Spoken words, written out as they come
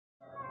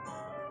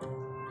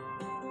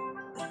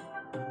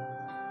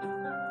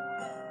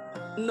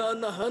ना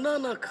नहाना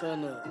ना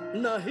खाना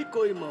ना ही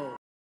कोई मौत।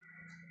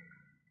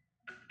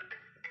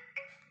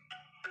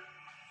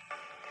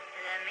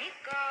 Let me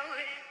go,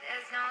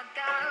 there's no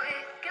doubt.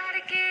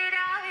 Gotta get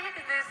out of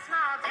this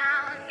small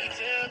town. You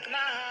took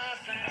my heart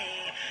from me,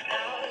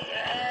 now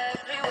you're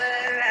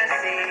everywhere I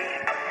see.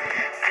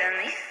 Set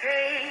me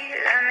free,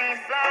 let me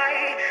fly,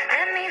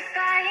 let me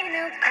find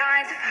new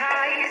kinds of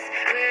highs.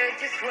 We're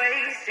just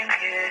wasting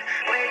here,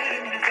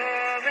 waiting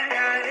for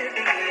another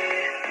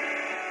year.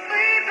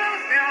 We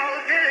both know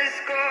the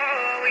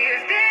score,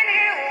 we've been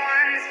here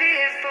once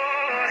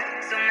before.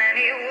 So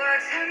many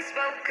words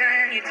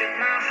unspoken, you took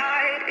my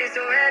heart, it's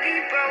already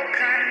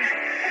broken.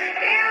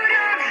 You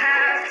don't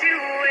have to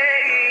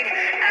wait,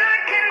 I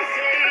can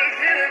take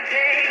the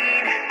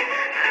pain.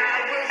 I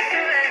will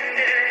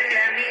surrender,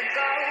 let me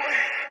go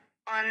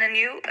on a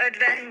new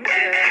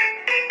adventure.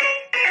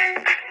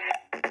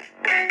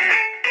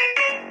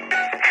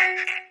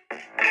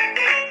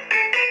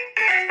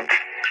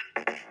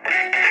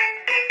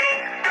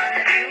 On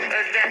a new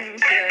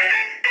adventure.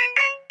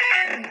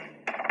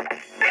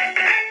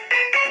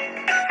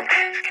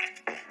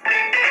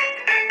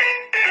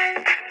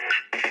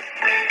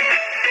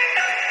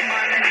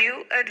 On a new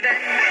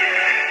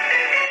adventure.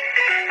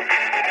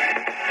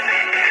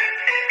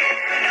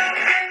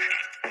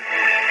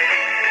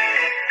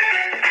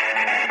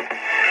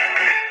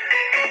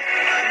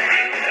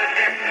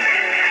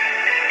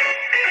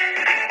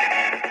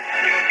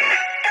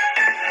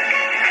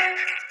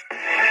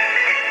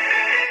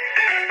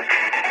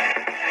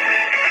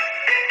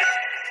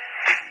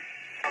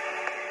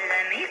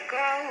 Let me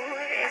go,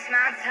 it's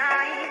my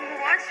time.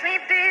 Watch me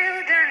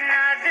build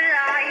another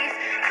life.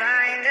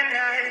 Find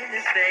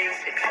another space.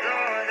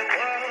 Explore the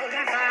world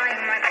and find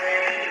my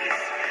place.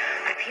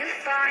 Hope you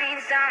find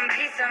some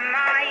peace of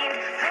mind.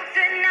 Hope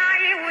the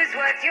night was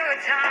worth your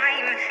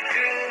time.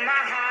 Threw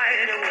my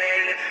heart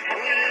away.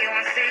 We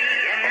won't see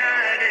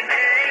another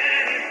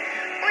day.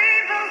 We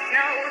both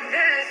know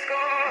the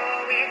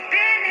score. We've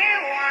been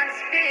here once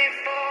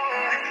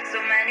before. So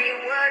many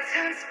words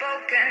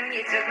unspoken.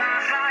 You took my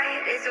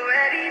heart, it's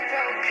already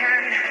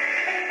broken.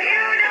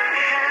 You don't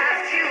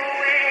have to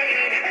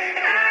wait.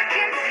 I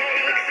can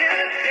take the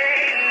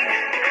pain.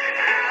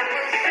 I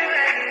will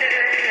surrender,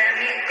 let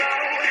me go.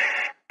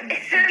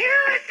 It's a new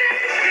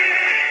adventure.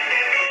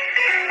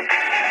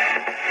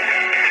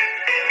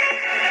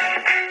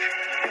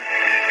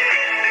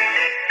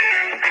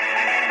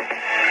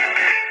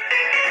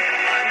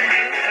 On a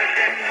new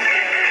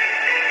adventure.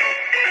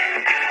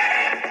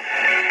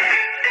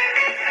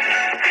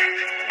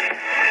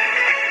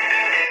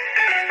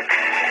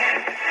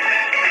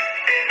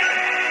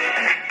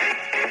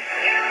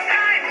 You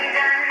find me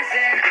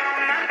dancing on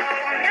my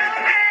own.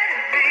 Nowhere to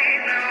be,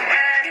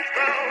 nowhere to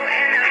go.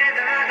 In the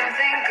rhythm, I don't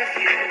think of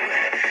you.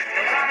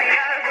 Don't call me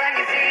up when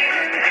you're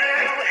feeling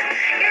blue.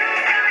 You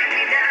find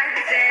me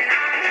dancing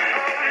on my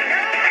own.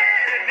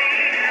 Nowhere to be,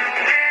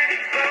 nowhere to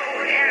go.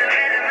 In the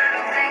rhythm, I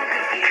don't think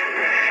of you.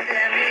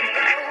 Let me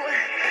go.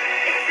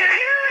 It's a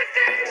new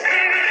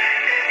adventure.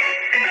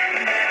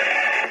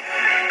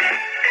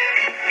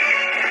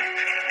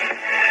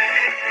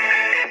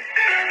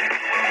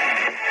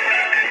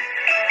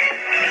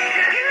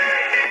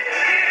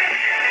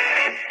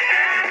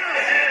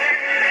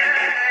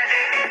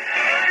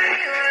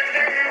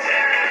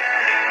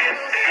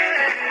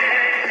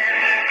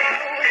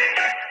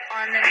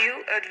 On a new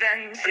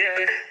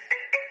adventure.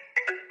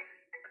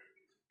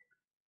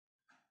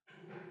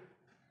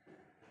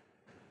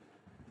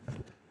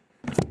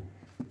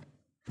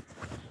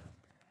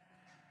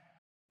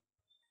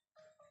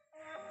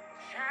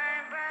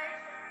 Shine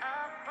bright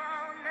up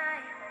all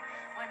night,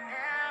 we're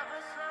never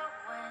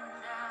slowing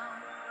down.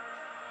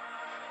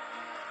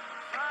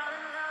 Fall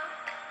in love,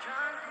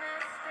 drunk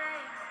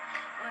mistakes,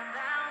 we're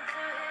bound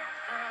to hit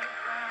the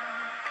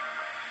ground.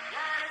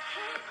 Gotta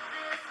keep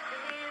this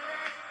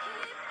feeling,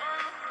 keep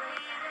on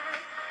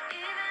breathing,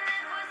 even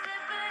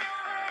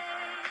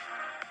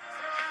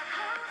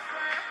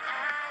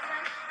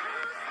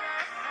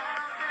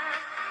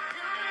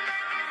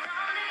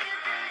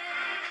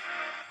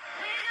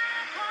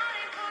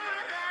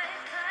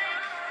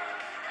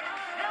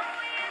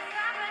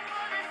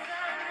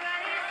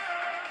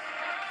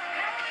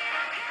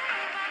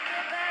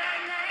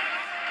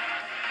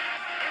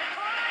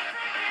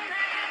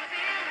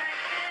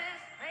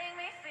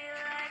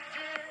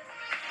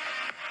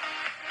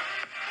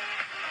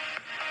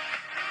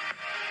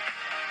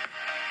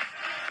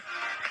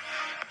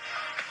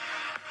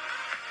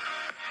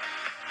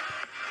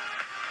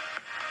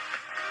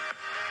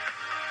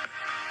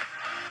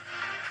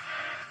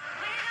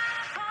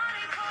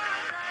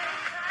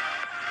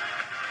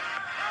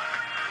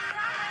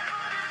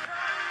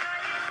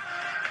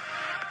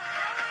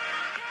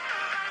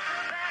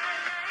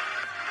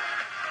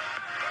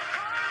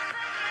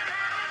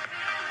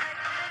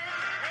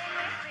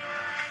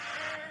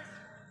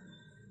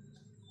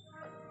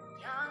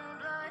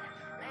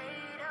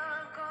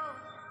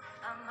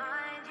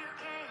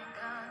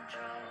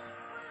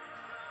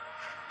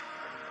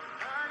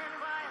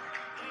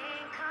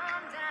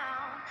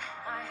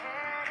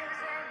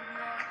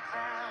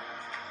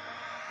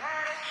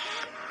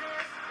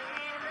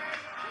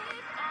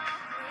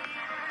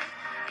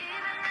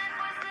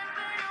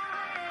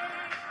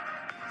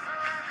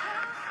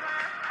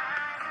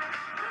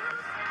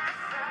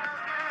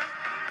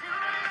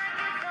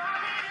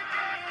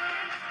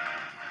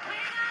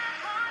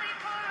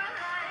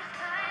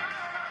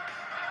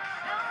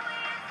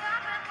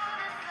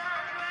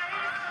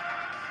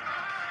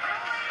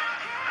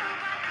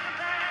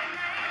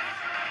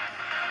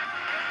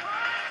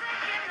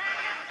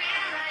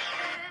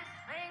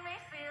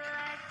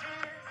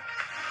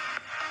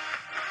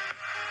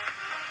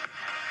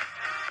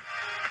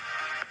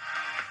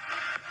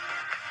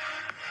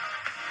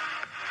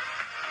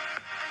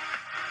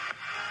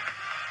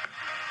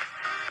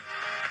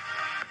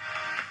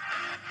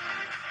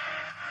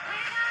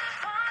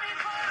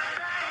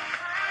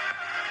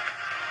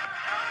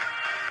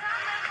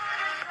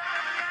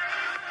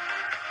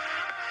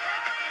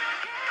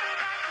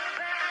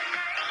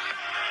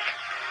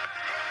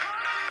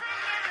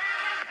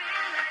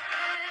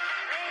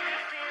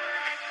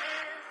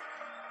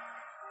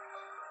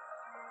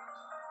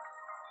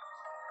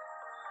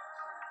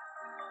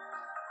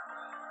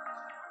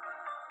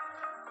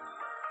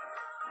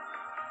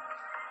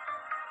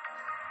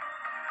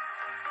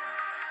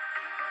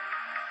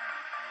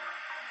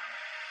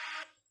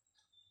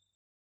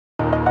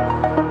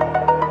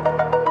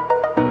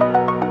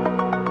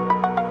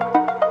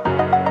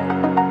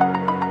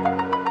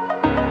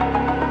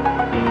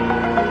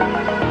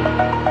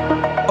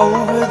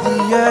over the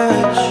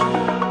edge.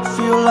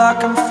 Feel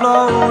like I'm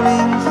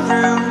floating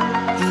through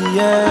the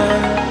air.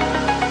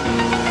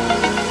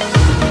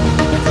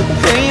 The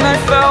pain I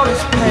felt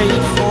is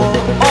paid for,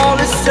 all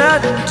is said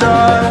and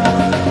done.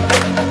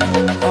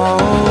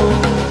 Oh,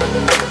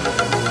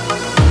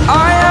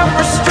 I am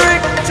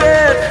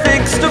restricted,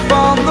 fixed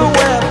upon the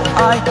web.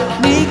 I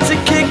need to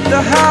kick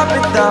the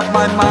habit that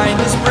my mind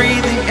is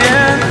breathing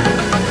in.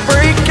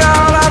 Break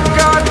out, I've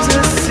got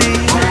to see.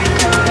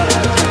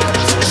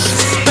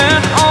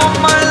 Spent all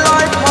my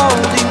life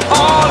holding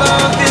all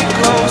of it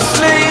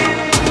closely.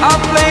 I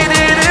played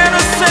it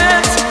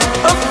innocent,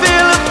 a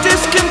feel of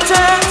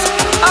discontent.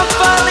 I'm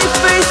finally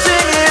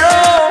facing it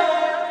all,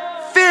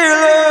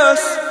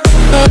 fearless.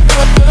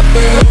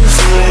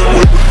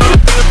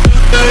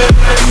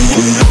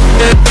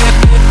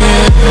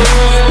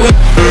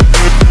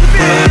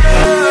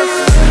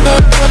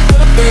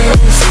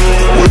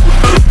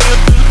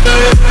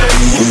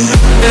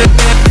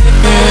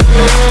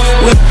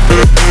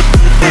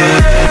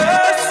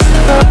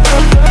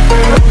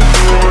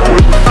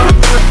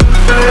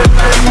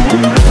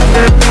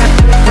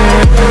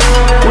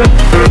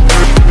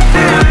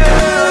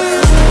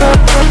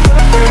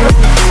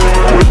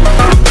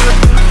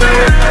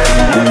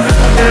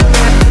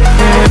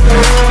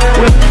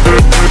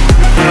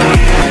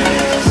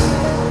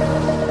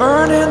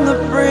 Burning the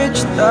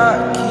bridge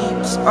that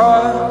keeps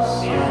us.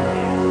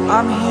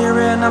 I'm here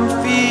and I'm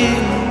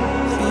feeling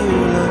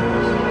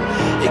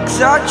fearless.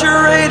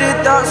 Exaggerated,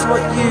 that's what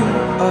you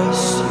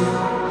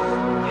assume.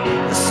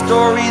 The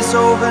story's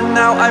over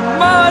now, I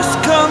must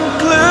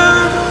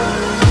conclude.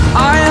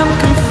 I am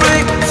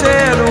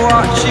conflicted,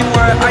 watching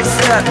where I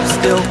step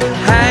still,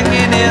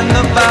 hanging in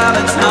the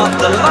balance. Not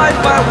the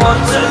life I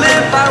want to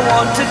live, I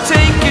want to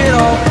take it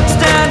all.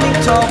 Standing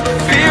tall,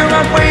 fear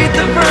I weighed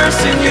the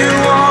person you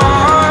are.